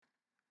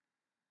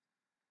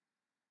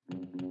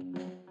Hello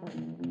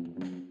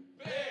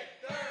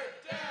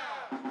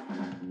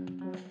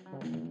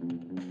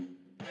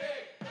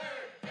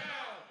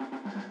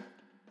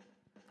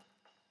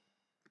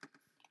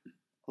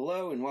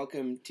and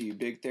welcome to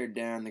Big Third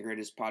Down, the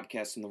greatest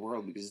podcast in the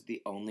world, because it's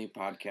the only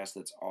podcast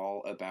that's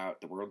all about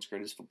the world's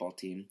greatest football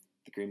team,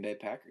 the Green Bay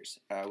Packers.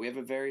 We have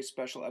a very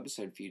special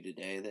episode for you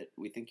today that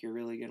we think you're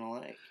really going to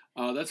like.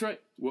 That's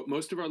right. What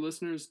most of our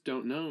listeners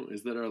don't know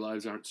is that our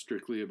lives aren't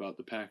strictly about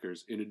the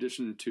Packers. In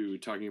addition to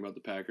talking about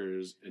the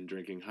Packers and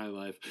drinking High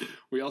Life,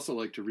 we also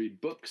like to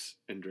read books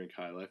and drink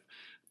High Life.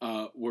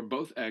 We're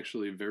both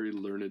actually very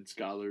learned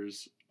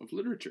scholars of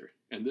literature,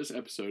 and this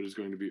episode is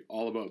going to be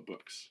all about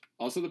books.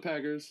 Also the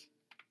Packers,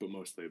 but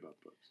mostly about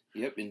books.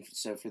 Yep, and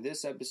so for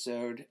this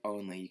episode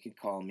only, you can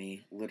call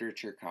me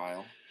Literature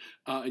Kyle.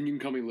 And you can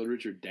call me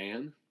Literature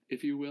Dan,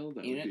 if you will.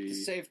 That would be... To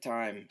save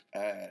time,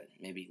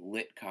 maybe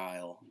Lit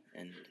Kyle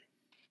and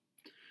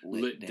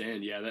Lit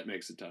Dan. Yeah, that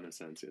makes a ton of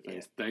sense. Yeah,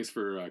 thanks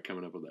for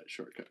coming up with that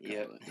shortcut, Kyle.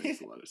 Yep. That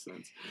makes a lot of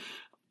sense.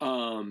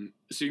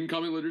 So you can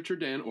call me Literature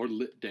Dan or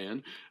Lit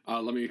Dan.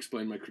 Let me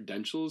explain my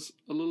credentials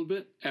a little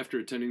bit. After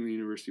attending the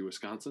University of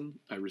Wisconsin,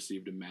 I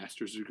received a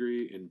master's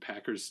degree in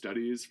Packers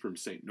Studies from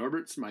St.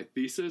 Norbert's. My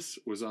thesis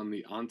was on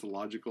the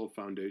ontological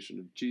foundation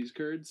of cheese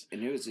curds.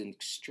 And it was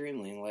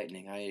extremely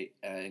enlightening. I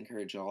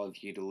encourage all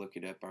of you to look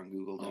it up on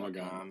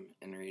Google.com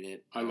and read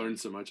it. I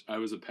learned so much. I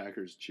was a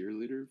Packers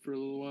cheerleader for a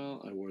little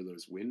while. I wore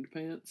those wind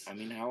pants. I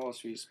mean, how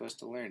else were you supposed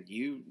to learn?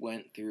 You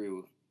went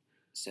through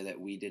so that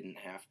we didn't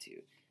have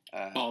to.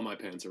 All my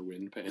pants are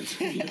wind pants,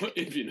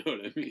 if you know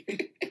what I mean.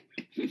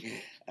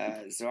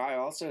 So I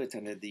also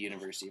attended the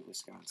University of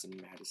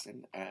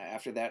Wisconsin-Madison.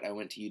 After that, I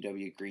went to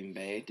UW Green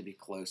Bay to be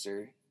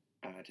closer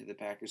to the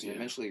Packers, and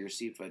eventually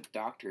received a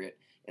doctorate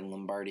in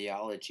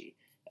Lombardiology.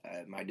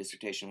 My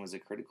dissertation was a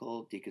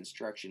critical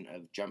deconstruction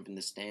of Jump in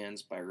the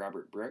Stands by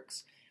Robert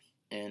Brooks.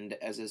 And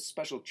as a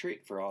special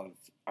treat for all of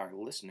our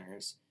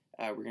listeners,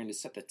 we're going to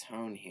set the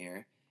tone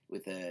here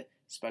with a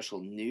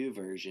special new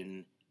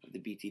version of the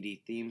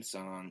BTD theme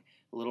song,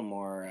 a little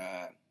more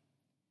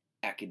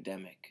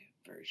academic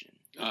version.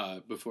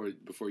 Before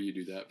you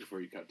do that,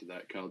 before you cut to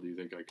that, Kyle, do you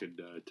think I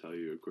could tell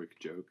you a quick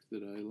joke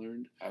that I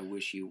learned? I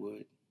wish you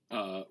would.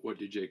 What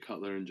do Jay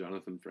Cutler and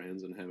Jonathan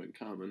Franzen have in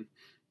common?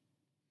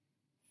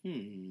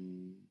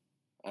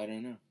 I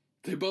don't know.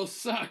 They both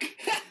suck.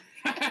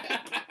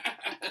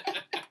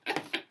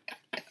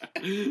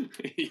 Yeah.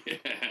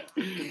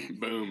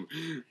 Boom.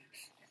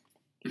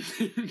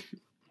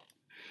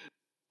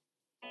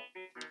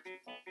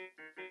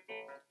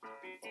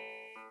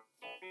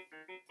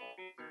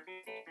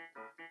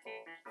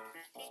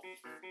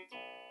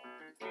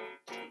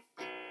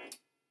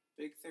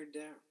 Big third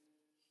down.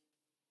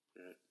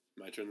 All right.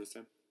 My turn this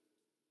time?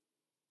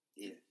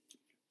 Yeah.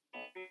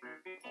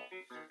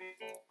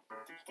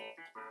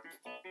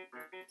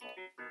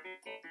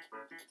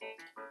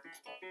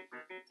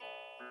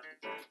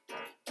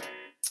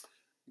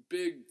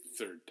 Big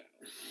third down.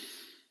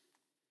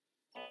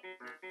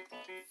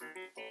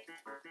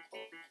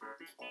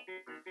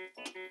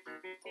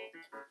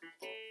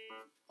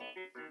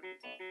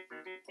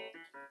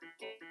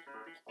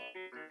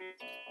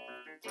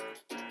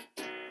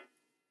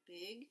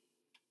 Big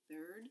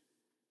third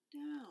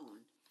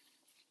down.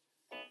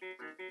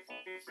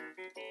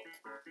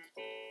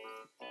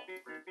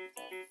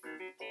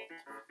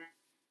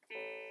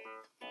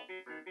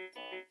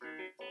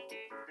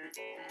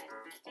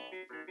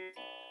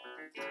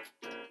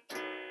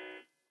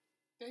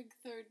 Big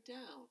third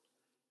down.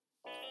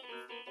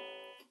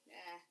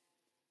 Yeah.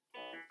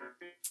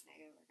 I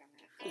gotta work on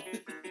that.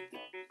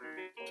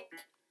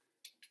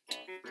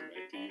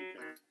 Right to you,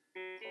 Kyle.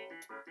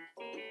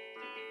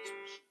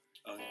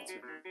 Oh, yeah, that's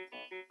right.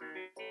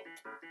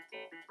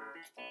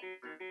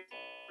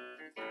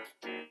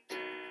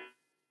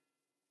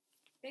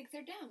 Big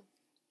third down.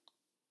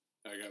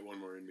 I got one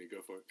more in me.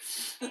 Go for it.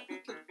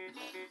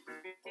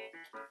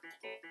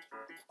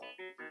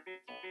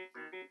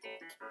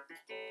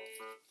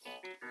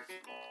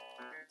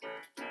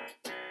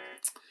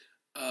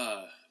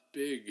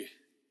 Big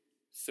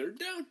third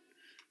down?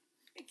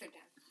 Big third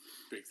down.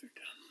 Big third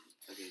down.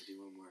 Okay, do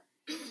one more.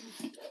 I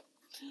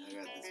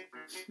got this.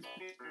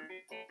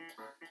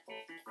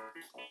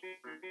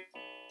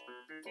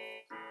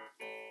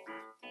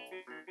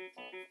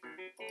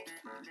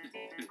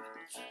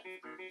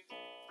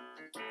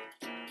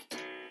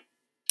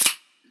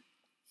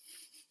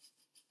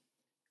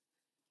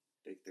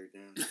 Big third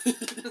down.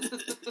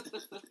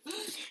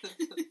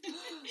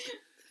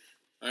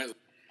 All right.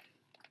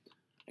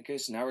 Okay,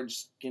 so now we're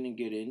just going to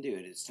get into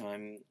it. It's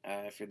time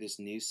for this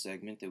new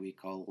segment that we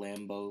call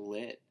Lambeau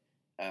Lit,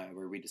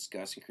 where we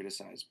discuss and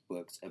criticize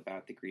books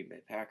about the Green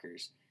Bay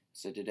Packers.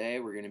 So today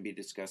we're going to be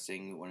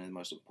discussing one of the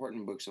most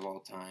important books of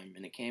all time,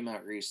 and it came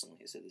out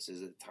recently, so this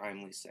is a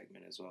timely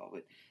segment as well.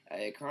 But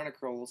it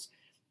chronicles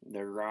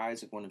the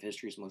rise of one of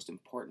history's most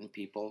important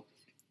people.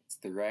 It's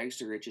the rags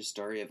to riches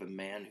story of a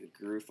man who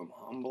grew from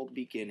humble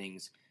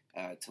beginnings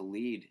to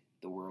lead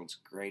the world's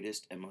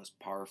greatest and most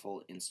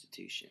powerful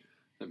institution.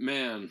 That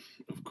man,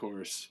 of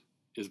course,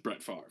 is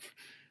Brett Favre.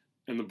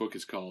 And the book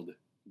is called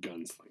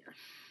Gunslinger.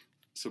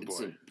 So, It's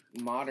boy.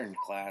 a modern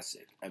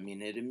classic. I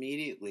mean, it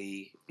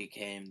immediately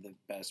became the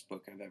best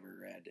book I've ever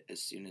read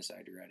as soon as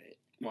I'd read it.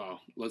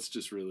 Wow.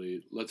 Let's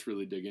really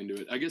dig into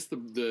it. I guess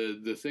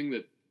the thing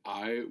that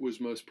I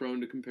was most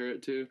prone to compare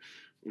it to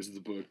was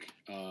the book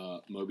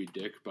Moby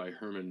Dick by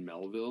Herman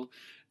Melville.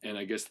 And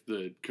I guess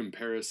the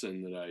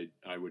comparison that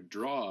I would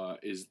draw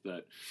is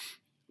that,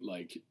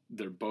 like,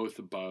 they're both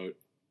about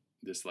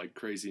this, like,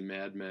 crazy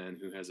madman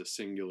who has a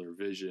singular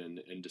vision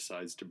and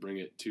decides to bring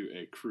it to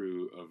a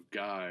crew of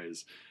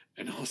guys.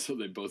 And also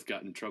they both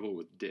got in trouble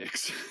with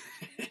dicks.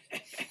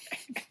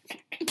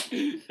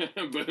 Boom,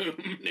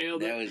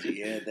 nailed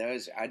it. That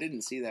was, I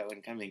didn't see that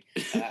one coming.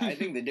 I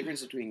think the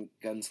difference between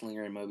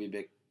Gunslinger and Moby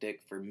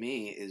Dick for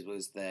me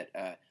was that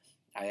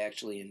I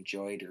actually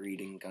enjoyed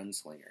reading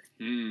Gunslinger.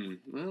 I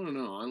don't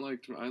know. I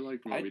liked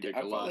Moby Dick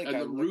a lot.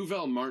 Like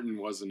Ruvel Martin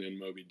wasn't in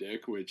Moby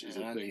Dick, which is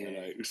a thing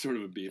that I sort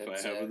of a beef I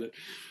have with it.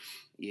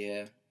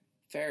 Yeah,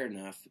 fair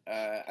enough.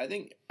 I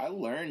think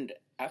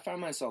I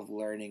found myself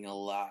learning a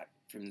lot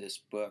from this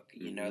book.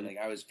 You know, like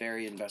I was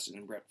very invested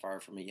in Brett Favre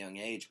from a young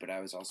age, but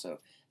I was also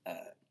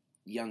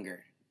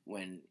younger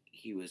when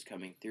he was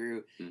coming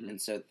through,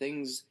 and so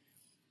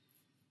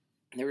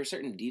there were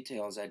certain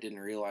details I didn't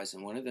realize,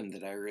 and one of them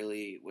that I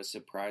really was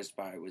surprised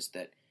by was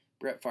that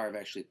Brett Favre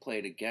actually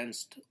played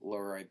against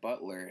Leroy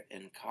Butler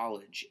in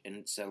college,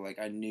 and so like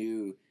I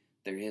knew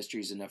their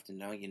histories enough to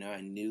know,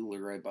 I knew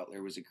Leroy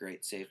Butler was a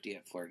great safety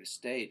at Florida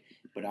State,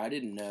 but I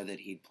didn't know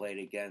that he'd played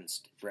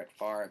against Brett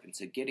Favre, and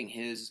so getting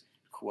his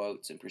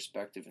quotes and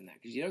perspective in that,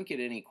 because you don't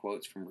get any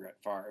quotes from Brett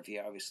Favre. He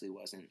obviously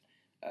wasn't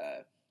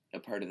a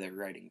part of the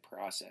writing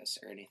process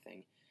or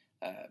anything,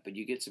 but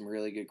you get some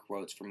really good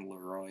quotes from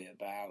Leroy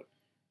about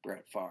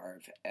Brett Favre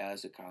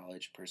as a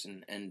college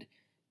person, and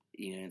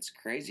it's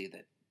crazy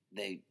that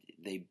they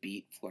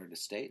beat Florida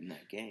State in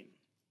that game.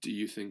 Do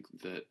you think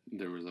that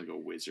there was like a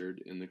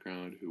wizard in the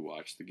crowd who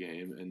watched the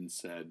game and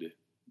said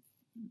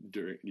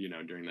during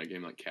that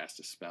game, like, cast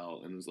a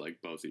spell and was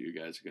like, both of you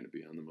guys are going to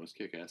be on the most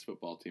kick-ass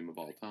football team of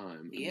all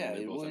time? Yeah,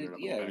 it would.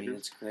 Yeah, I mean,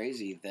 it's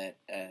crazy that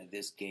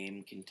this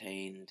game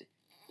contained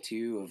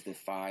two of the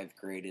 5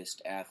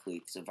 greatest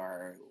athletes of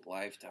our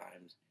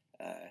lifetimes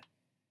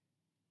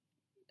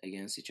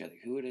against each other.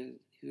 Who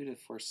would have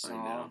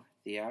foresaw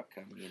the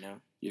outcome?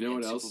 You know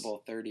what else? Super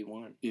Bowl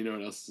 31. You know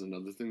what else is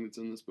another thing that's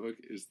in this book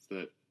is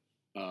that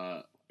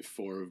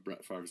 4 of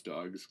Brett Favre's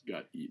dogs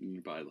got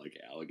eaten by, like,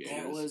 alligators.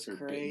 That was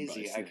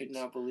crazy. I could snakes.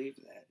 not believe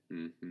that.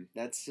 Mm-hmm.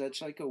 That's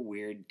such like a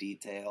weird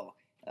detail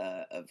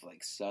of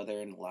like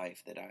Southern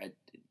life that I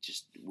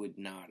just would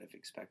not have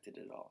expected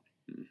at all.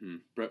 Mm-hmm.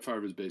 Brett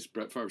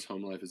Favre's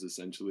home life is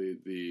essentially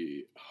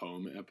the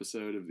home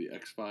episode of the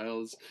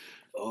X-Files.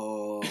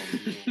 Oh,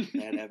 man,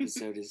 that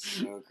episode is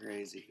so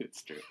crazy.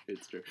 It's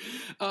true.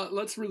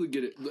 Let's really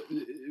get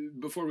it.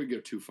 Before we go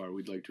too far,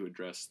 we'd like to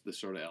address the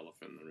sort of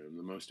elephant in the room,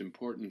 the most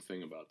important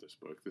thing about this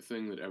book, the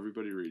thing that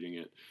everybody reading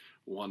it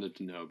wanted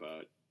to know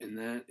about, and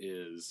that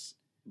is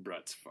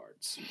Brett's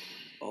farts.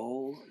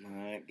 Oh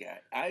my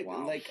god!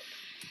 Wow. Like,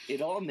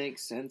 it all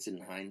makes sense in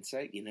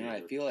hindsight.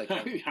 I feel like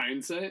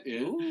hindsight.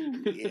 Yeah.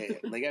 Ooh, yeah.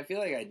 Like, I feel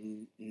like I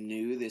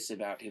knew this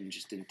about him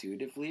just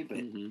intuitively,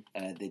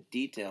 but the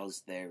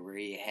details there where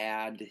he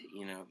had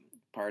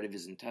part of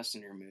his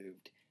intestine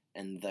removed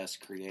and thus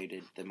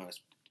created the most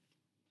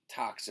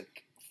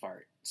toxic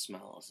fart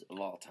smells of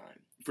all time.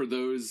 For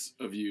those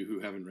of you who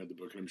haven't read the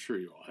book, and I'm sure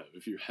you all have,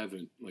 if you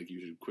haven't, like, you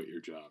should quit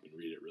your job and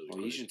read it really quick.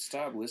 Well, you should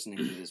stop listening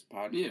to this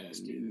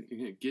podcast, dude.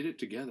 Yeah, get it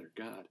together,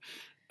 God.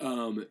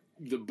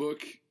 The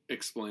book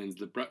explains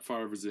that Brett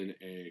Favre was in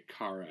a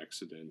car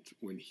accident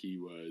when he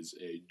was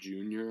a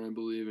junior, I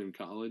believe, in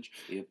college.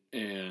 Yep.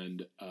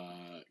 And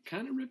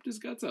kind of ripped his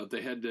guts out.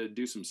 They had to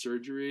do some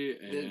surgery.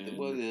 And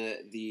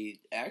the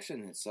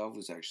accident itself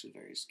was actually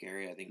very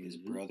scary. I think his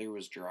brother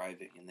was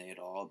driving, and they had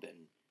all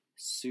been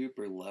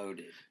super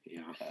loaded.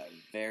 Yeah.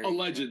 Very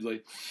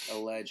allegedly.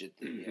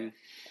 Yeah.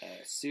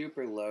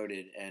 Super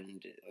loaded,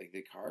 and like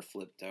the car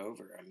flipped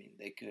over. I mean,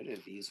 they could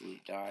have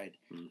easily died,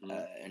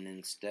 and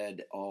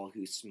instead, all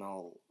who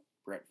smell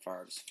Brett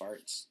Favre's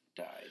farts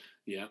died.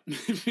 Yeah,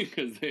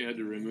 because they had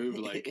to remove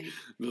like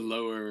the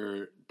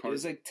lower part. It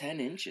was like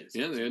 10 inches.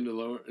 Yeah, they had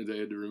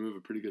to remove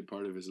a pretty good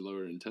part of his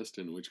lower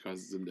intestine, which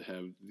causes him to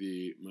have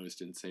the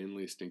most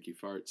insanely stinky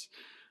farts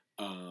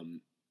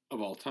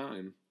of all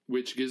time.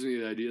 Which gives me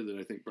the idea that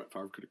I think Brett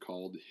Favre could have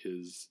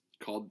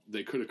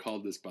they could have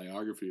called this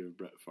biography of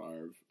Brett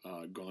Favre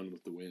Gone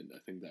with the Wind. I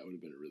think that would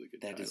have been a really good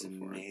title. That is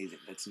amazing.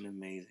 That's an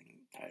amazing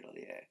title,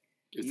 yeah.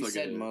 It's you like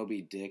said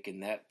Moby Dick,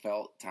 and that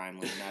felt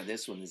timely. Now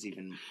this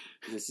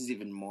is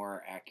even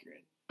more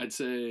accurate. I'd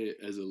say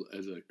as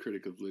a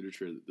critic of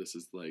literature that this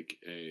is like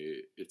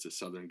it's a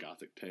Southern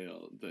Gothic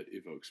tale that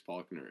evokes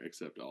Faulkner,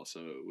 except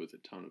also with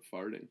a ton of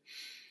farting.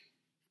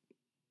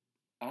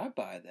 I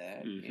buy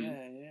that. Mm-hmm.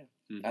 Yeah.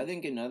 Mm-hmm. I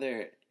think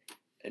another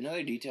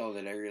detail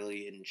that I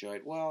really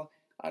enjoyed. Well,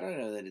 I don't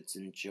know that it's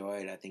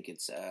enjoyed. I think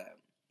it's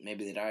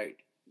maybe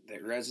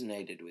that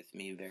resonated with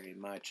me very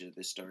much.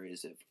 The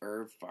stories of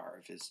Irv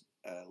Favre, his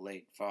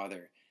late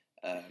father,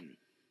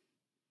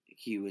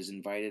 he was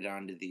invited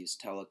onto these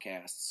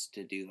telecasts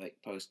to do like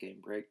post-game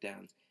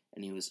breakdowns,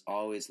 and he was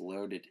always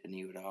loaded, and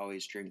he would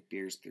always drink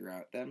beers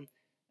throughout them,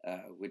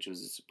 which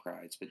was a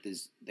surprise. But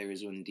there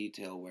was one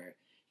detail where,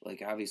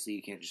 like, obviously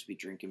you can't just be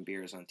drinking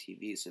beers on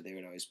TV, so they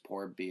would always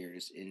pour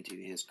beers into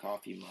his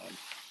coffee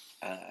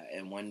mug.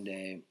 And one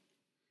day,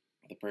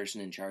 the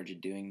person in charge of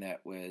doing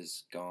that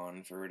was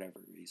gone for whatever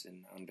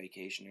reason, on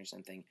vacation or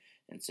something,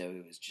 and so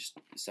it was just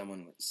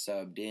someone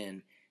subbed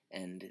in,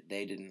 and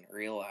they didn't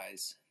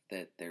realize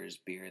that there's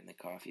beer in the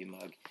coffee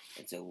mug.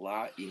 It's a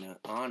lot,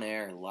 on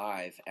air,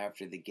 live,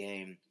 after the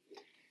game,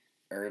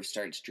 Irv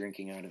starts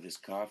drinking out of his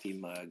coffee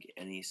mug,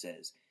 and he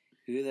says,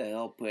 "Who the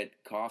hell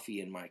put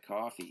coffee in my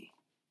coffee?"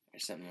 Or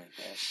something like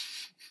that,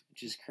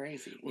 which is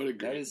crazy. What a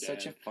great That is dad.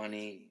 such a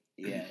funny,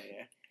 yeah.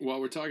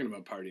 While we're talking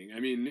about partying, I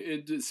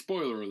mean,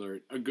 spoiler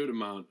alert, a good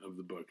amount of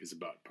the book is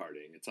about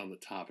partying. It's on the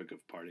topic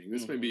of partying.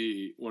 This may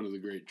be one of the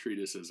great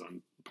treatises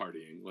on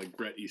partying, like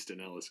Bret Easton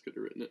Ellis could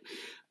have written it.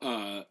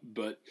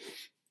 But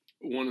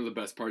one of the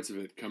best parts of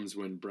it comes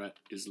when Brett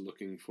is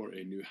looking for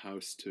a new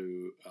house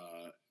to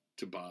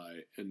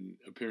buy, and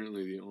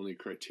apparently the only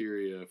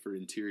criteria for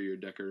interior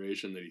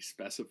decoration that he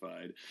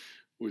specified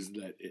was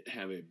that it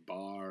have a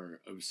bar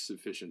of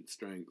sufficient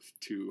strength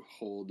to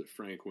hold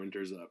Frank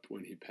Winters up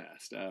when he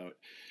passed out.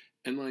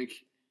 And,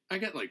 like, I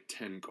got,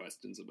 10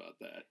 questions about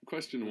that.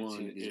 Question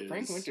one is...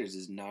 Frank Winters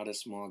is not a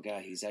small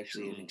guy. He's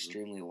actually an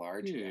extremely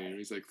large guy.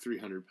 He's like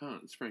 300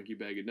 pounds. Frankie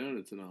Bag of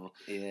Donuts and all.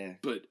 Yeah.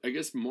 But I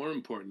guess more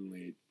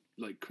importantly...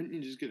 couldn't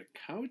you just get a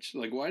couch?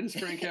 Why does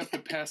Frank have to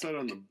pass out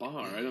on the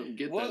bar? I don't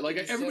get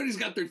that. Everybody's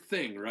got their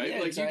thing, right?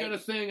 Yeah, you got a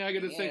thing, I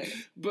got a thing.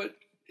 But...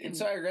 And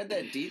so I read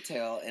that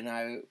detail, and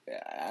I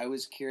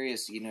was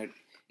curious,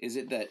 is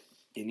it that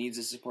it needs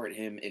to support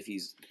him if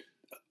he's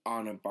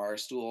on a bar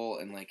stool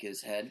and,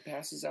 his head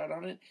passes out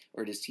on it?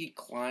 Or does he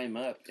climb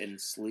up and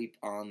sleep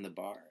on the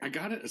bar? I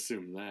gotta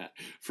assume that.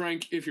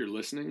 Frank, if you're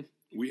listening,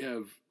 we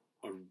have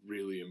a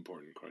really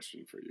important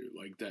question for you.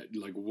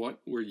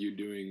 What were you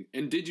doing?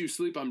 And did you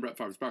sleep on Brett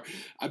Favre's bar?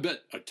 I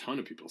bet a ton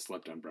of people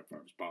slept on Brett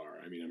Favre's bar.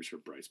 I mean, I'm sure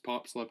Bryce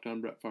Paup slept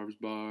on Brett Favre's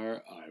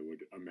bar. I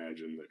would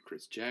imagine that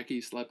Chris Jackie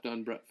slept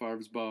on Brett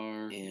Favre's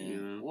bar.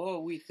 Yeah.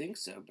 Well, we think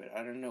so, but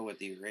I don't know what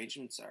the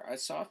arrangements are. I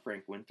saw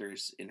Frank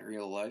Winters in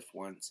real life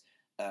once.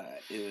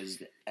 It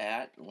was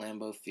at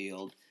Lambeau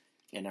Field,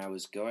 and I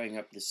was going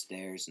up the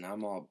stairs, and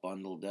I'm all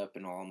bundled up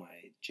in all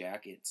my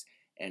jackets,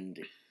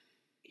 and...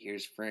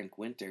 here's Frank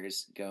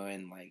Winters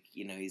going,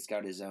 he's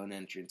got his own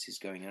entrance. He's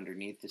going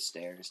underneath the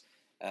stairs.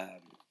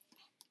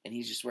 And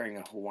he's just wearing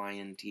a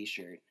Hawaiian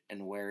t-shirt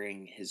and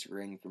wearing his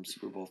ring from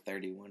Super Bowl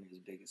 31 as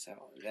big as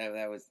hell.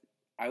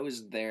 I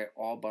was there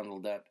all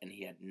bundled up, and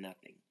he had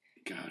nothing.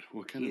 God,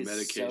 what kind of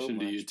medication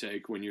do you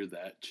take when you're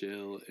that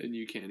chill and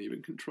you can't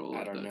even control it?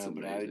 I don't That's know,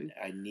 amazing.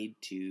 but I need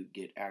to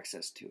get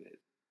access to it.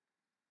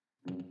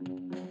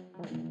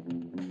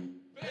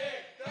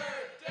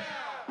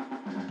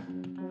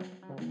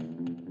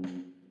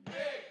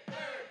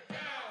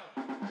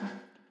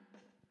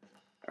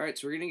 All right,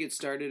 so we're going to get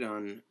started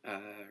on a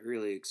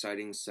really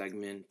exciting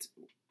segment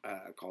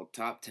called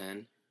Top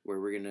 10, where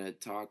we're going to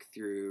talk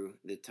through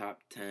the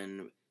top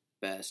 10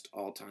 best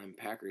all-time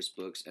Packers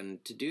books.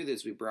 And to do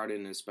this, we brought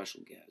in a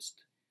special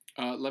guest.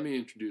 Let me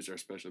introduce our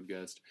special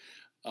guest.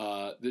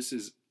 This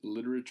is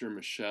Literature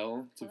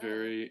Michelle. It's a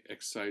very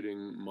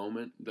exciting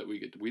moment that we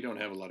get. We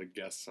don't have a lot of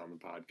guests on the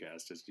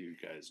podcast, as you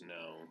guys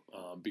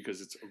know, because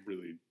it's a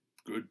really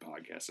good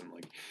podcast.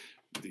 And,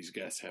 these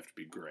guests have to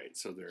be great.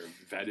 So they're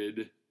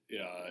vetted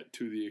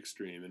to the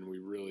extreme, and we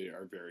really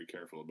are very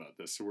careful about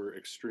this. So we're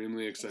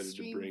extremely excited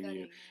to bring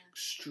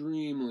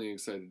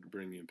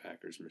you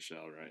Packers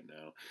Michelle right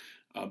now.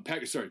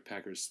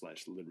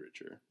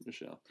 Packers/literature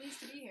Michelle. Pleased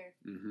to be here.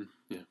 Mm-hmm.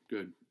 Yeah,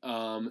 good.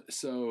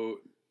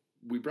 So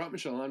we brought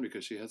Michelle on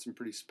because she has some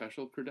pretty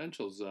special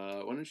credentials.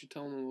 Why don't you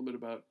tell them a little bit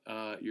about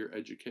your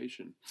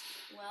education?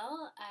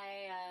 Well,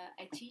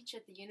 I teach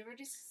at the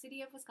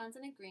University of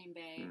Wisconsin in Green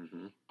Bay,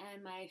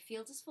 and my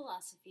field is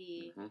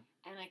philosophy,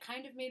 and I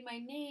kind of made my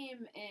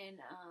name in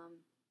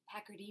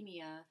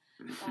Packardemia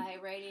by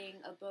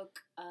writing a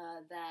book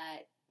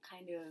that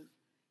kind of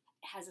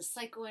has a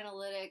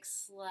psychoanalytic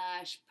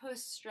 /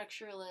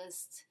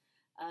 post-structuralist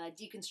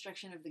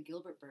deconstruction of the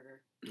Gilbert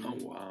burger. Oh,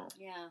 wow.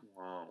 Yeah.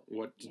 Wow.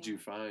 What did you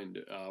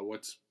find?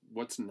 What's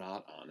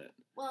not on it?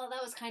 Well,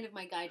 that was kind of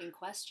my guiding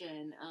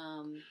question.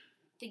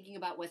 Thinking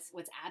about what's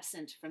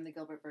absent from the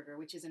Gilbert burger,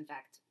 which is in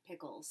fact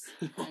pickles.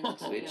 And,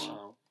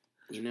 Wow.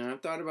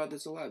 I've thought about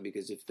this a lot,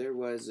 because if there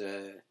was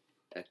a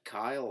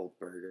Kyle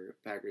burger,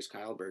 Packers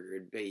Kyle burger,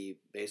 it'd be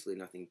basically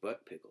nothing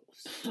but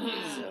pickles.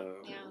 So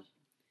yeah.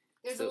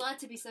 There's a lot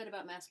to be said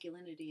about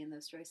masculinity in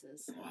those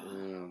choices.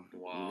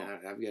 Wow.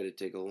 I've got to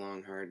take a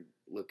long, hard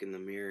look in the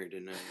mirror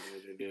tonight.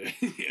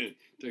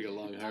 Take a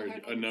long, hard,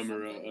 a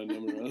number of.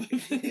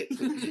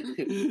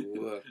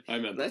 I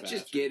meant Let's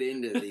just get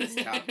into these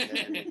top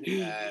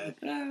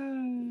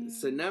 10.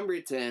 So number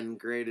 10,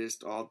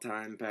 greatest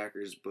all-time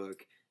Packers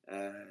book,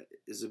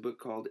 is a book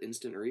called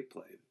Instant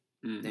Replay.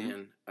 Mm-hmm.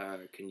 Dan,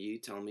 can you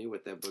tell me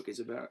what that book is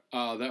about?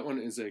 That one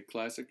is a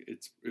classic.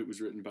 It was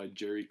written by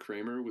Jerry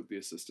Kramer with the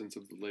assistance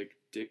of the late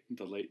Dick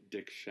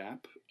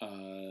Schaap.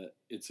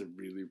 It's a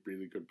really,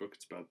 really good book.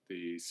 It's about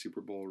the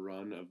Super Bowl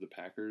run of the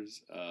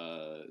Packers,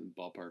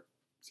 ballpark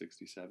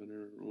 67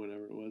 or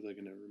whatever it was. I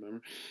can never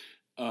remember.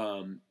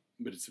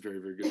 But it's a very,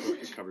 very good book.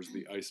 It covers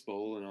the Ice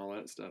Bowl and all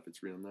that stuff.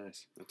 It's real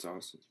nice. That's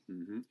awesome.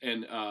 Mm-hmm.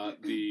 And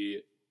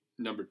the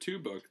number 2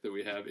 book that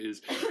we have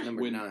is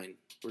number 9.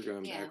 We're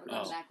going backwards. Yeah, we're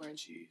going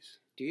backwards. Jeez.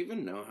 Do you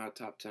even know how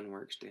top 10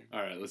 works, Dan? All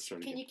right, let's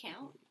start again. Can you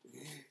count?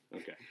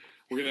 Okay.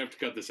 We're going to have to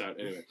cut this out.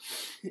 Anyway.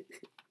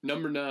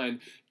 Number 9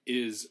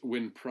 is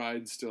When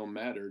Pride Still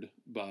Mattered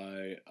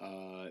by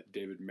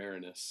David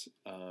Marinus.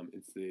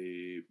 It's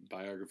the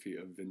biography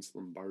of Vince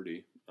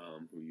Lombardi,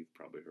 who you've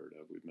probably heard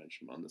of. We've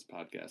mentioned him on this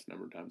podcast a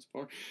number of times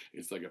before.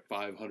 It's like a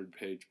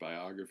 500-page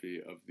biography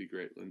of the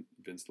great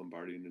Vince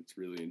Lombardi, and it's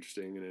really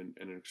interesting and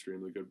an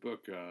extremely good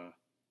book.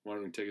 Why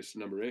don't we take us to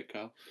number 8,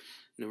 Kyle?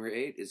 Number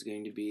 8 is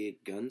going to be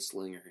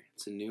Gunslinger.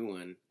 It's a new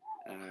one.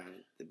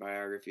 The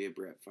biography of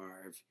Brett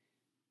Favre,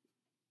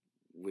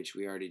 which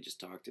we already just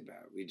talked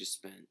about. We just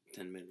spent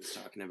 10 minutes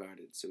talking about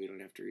it, so we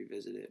don't have to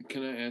revisit it.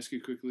 Can I ask you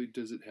quickly,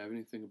 does it have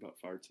anything about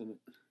farts in it?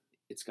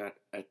 It's got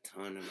a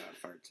ton about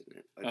farts in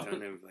it. A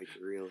ton of, like,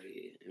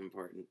 really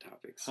important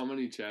topics. How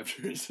many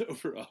chapters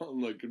overall,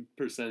 like,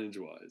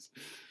 percentage-wise?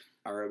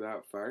 Are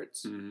about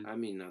farts? Mm-hmm. I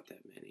mean, not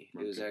that many.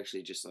 Okay. It was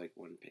actually just, like,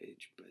 one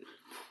page, but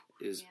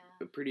it was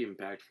a pretty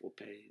impactful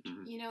page.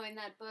 Mm-hmm. You know, in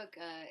that book,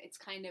 it's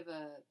kind of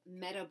a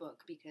meta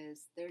book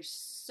because there's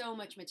so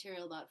much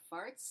material about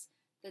farts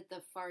that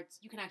the farts,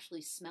 you can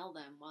actually smell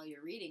them while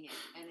you're reading it.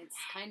 And it's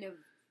kind of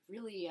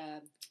really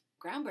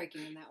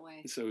groundbreaking in that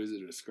way. So is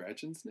it a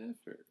scratch and sniff?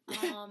 Or?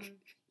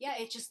 Yeah,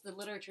 it's just, the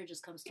literature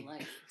just comes to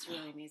life. It's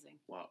really amazing.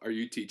 Wow. Are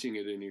you teaching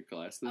it in your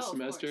class this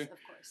semester? Of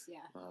course, yeah.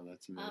 Oh,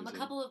 that's amazing. A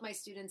couple of my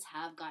students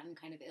have gotten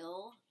kind of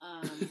ill.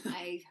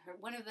 I heard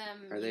one of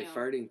them. Are they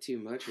farting too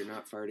much or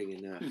not farting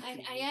enough?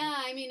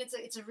 I mean,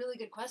 it's a really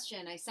good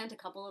question. I sent a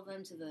couple of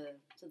them to the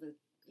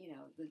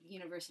the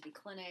university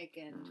clinic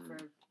and for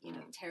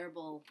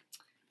terrible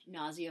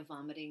nausea,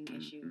 vomiting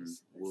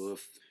issues.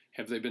 Woof.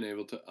 Have they been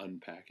able to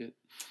unpack it?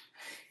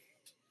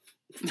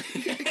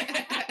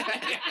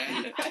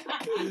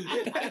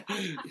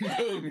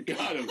 Boom,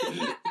 got him.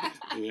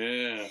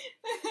 Yeah.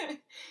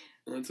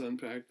 Let's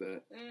unpack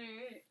that.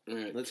 All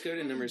right. Let's go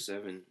to number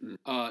 7.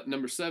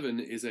 Number 7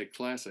 is a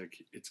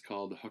classic. It's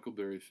called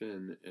Huckleberry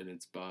Finn, and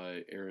it's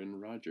by Aaron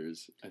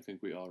Rodgers. I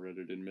think we all read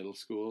it in middle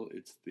school.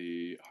 It's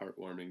the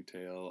heartwarming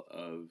tale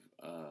of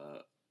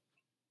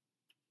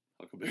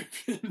Huckleberry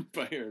Finn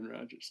by Aaron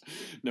Rodgers.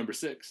 Number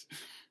 6.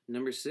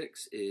 Number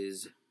 6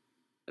 is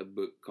a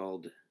book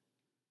called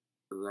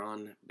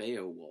Ron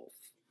Beowulf.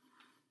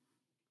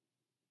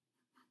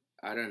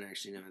 I don't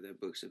actually know what that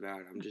book's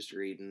about. I'm just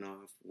reading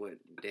off what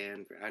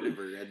Dan... I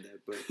never read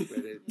that book,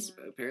 but it's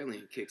apparently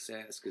it kicks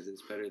ass because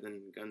it's better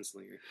than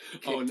Gunslinger.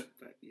 Oh,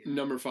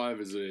 Number 5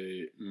 is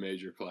a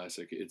major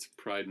classic. It's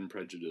Pride and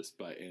Prejudice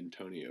by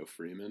Antonio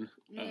Freeman.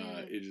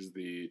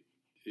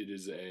 It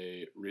is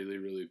a really,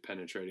 really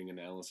penetrating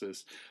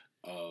analysis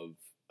of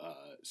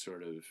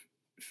sort of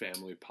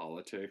family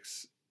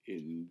politics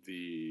in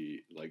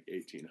the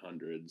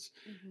 1800s,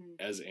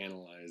 as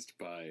analyzed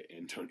by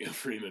Antonio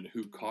Freeman,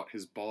 who caught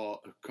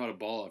a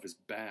ball off his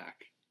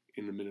back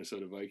in the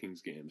Minnesota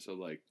Vikings game. So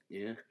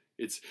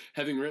it's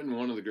having written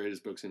one of the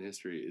greatest books in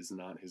history is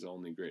not his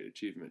only great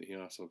achievement. He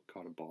also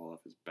caught a ball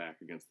off his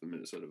back against the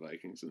Minnesota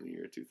Vikings in the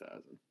year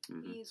 2000.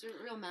 Mm-hmm. He's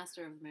a real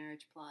master of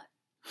marriage plot.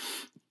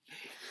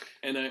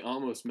 And I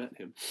almost met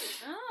him.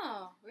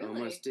 Oh, really?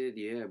 Almost did,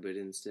 yeah, but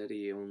instead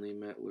he only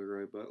met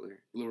Leroy Butler.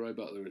 Leroy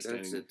Butler was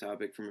standing... That's a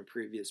topic from a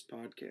previous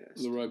podcast.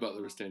 Leroy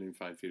Butler was standing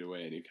 5 feet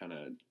away, and it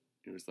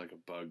was like a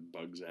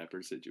bug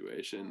zapper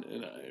situation,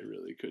 and I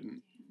really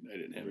couldn't... I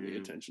didn't have any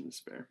attention to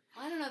spare.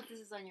 Well, I don't know if this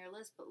is on your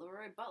list, but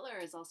Leroy Butler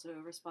is also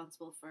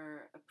responsible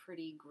for a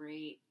pretty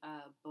great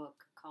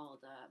book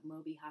called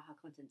Moby Ha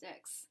Clinton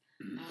Dix.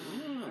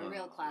 A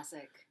real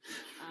classic.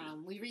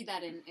 We read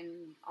that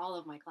in all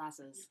of my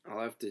classes.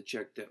 I'll have to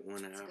check that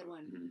one out. It's a good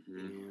one.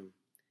 Mm-hmm. Yeah.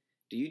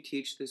 Do you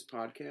teach this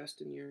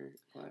podcast in your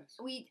class?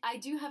 I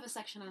do have a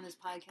section on this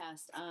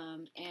podcast,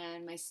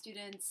 and my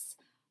students,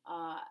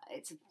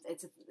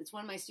 it's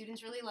one my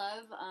students really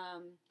love,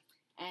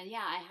 and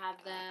yeah, I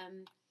have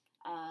them.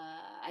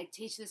 I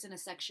teach this in a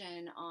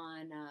section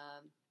on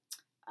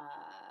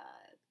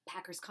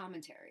Packers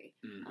commentary.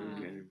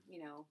 Okay.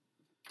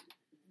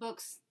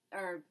 Books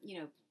or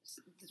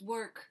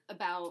work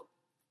about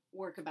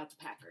the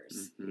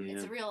Packers. Mm-hmm. Yeah.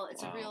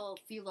 It's a real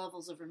few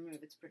levels of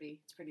remove. It's pretty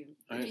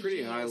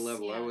high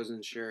level. Yeah. I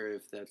wasn't sure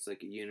if that's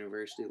like a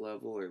university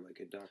level or like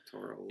a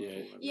doctoral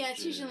level. Yeah,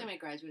 it's usually my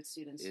graduate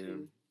students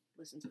who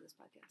listen to this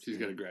podcast. She's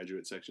got a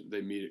graduate section.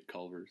 They meet at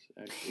Culver's,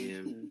 actually.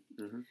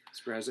 Yeah.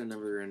 Surprised I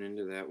never run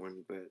into that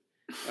one, but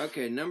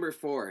okay, number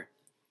 4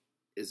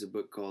 is a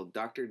book called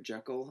Dr.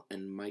 Jekyll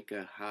and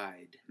Micah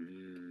Hyde.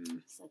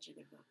 Such a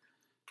good book.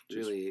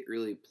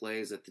 Really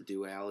plays at the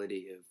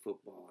duality of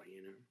football,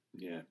 you know?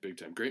 Yeah, big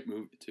time. Great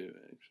movie, too,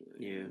 actually.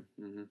 Yeah.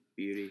 Mm-hmm.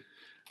 Beauty.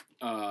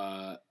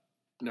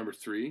 Number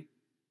 3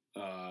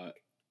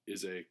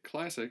 is a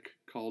classic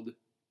called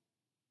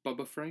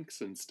Bubba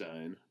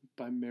Frankenstein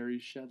by Mary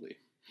Shelley.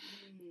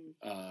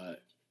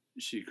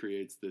 She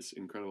creates this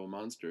incredible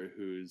monster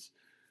who's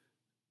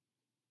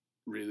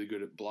really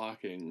good at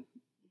blocking,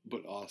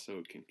 but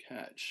also can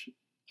catch,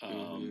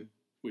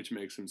 which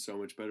makes him so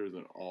much better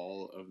than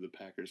all of the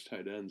Packers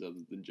tight ends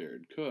other than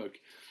Jared Cook.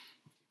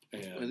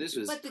 And this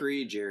was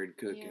pre-Jared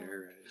Cook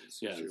era.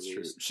 Yeah, that's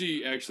true.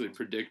 She actually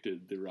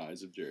predicted the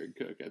rise of Jared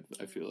Cook,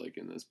 I feel like,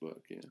 in this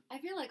book, yeah. I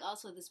feel like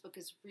also this book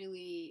is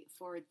really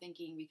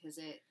forward-thinking because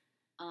it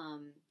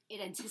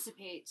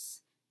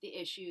anticipates the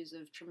issues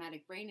of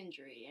traumatic brain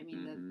injury. I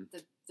mean,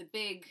 the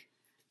big,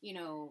 you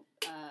know,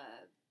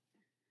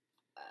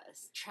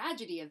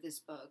 tragedy of this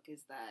book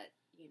is that,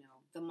 you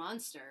know, the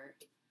monster,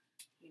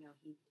 you know,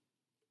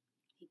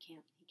 he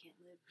can't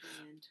live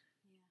in the end.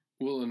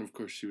 Yeah. Well, and of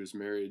course she was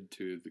married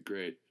to the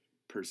great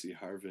Percy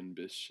Harvin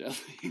Bysshe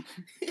Shelley.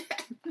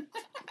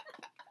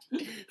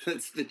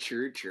 That's the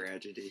true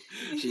tragedy.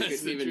 She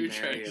couldn't even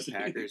marry a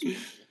Packers.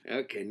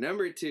 Okay,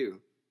 number 2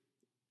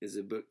 is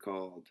a book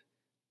called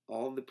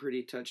All the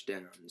Pretty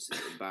Touchdowns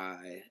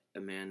by a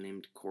man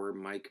named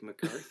Mike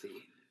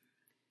McCarthy.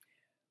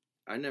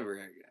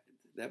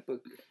 That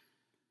book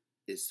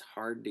is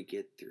hard to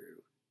get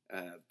through,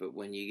 but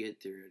when you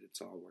get through it, it's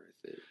all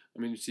worth it.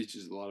 I mean, it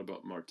teaches a lot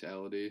about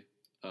mortality.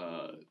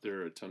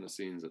 There are a ton of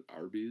scenes at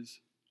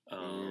Arby's.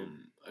 I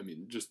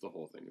mean, just the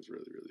whole thing is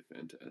really, really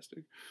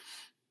fantastic.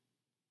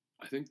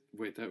 I think.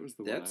 Wait, that was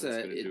the one I was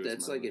going to do.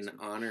 That's like an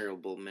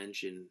honorable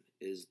mention.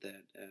 Is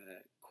that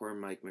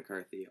Mike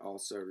McCarthy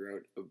also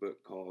wrote a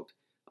book called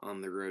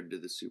On the Road to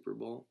the Super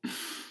Bowl?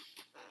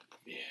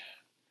 Yeah.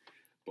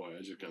 Boy,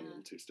 I just got a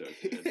little too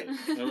stoked. I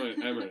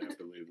might have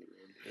to leave the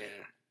room.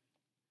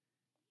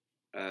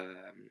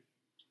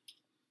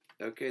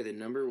 Yeah. Okay, the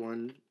number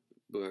 1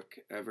 book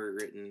ever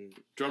written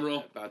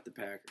drumroll about the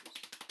Packers.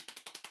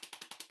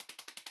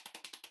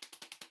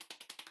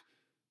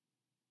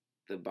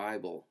 The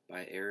Bible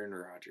by Aaron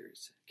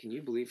Rodgers. Can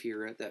you believe he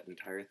wrote that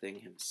entire thing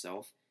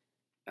himself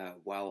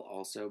while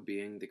also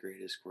being the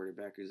greatest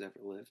quarterback who's ever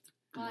lived?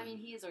 Well, I mean,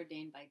 he is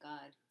ordained by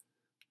God.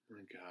 Oh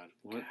my God.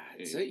 What?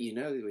 So, you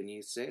know, when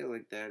you say it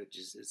like that, it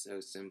just is so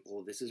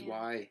simple. This is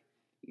why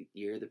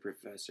you're the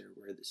professor,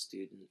 we're the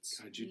students.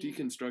 God, you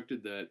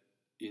deconstructed that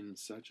in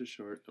such a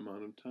short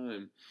amount of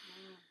time.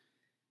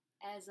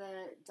 Yeah. As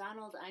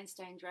Donald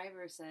Einstein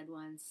Driver said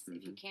once,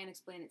 if you can't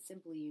explain it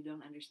simply, you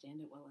don't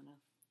understand it well enough.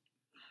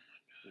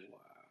 Wow.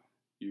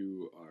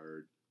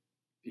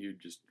 You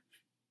just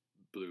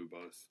blew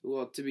both.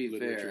 Well, to be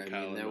fair, I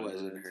mean, that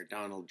wasn't minds. her.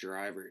 Donald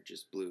Driver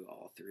just blew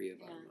all 3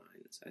 of our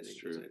minds. I think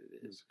true. That's what it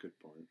is. That's a good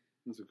point.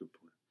 That's a good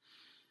point.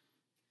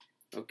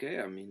 Okay,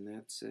 I mean,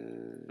 that's...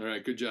 all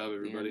right, good job,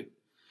 everybody.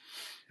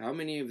 How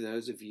many of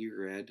those have you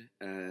read?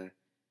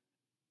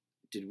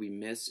 Did we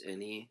miss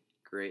any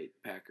great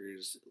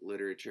Packers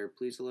literature?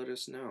 Please let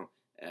us know.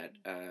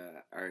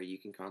 You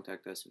can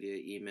contact us via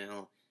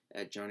email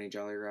at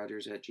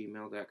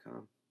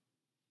johnnyjollyrogers@gmail.com.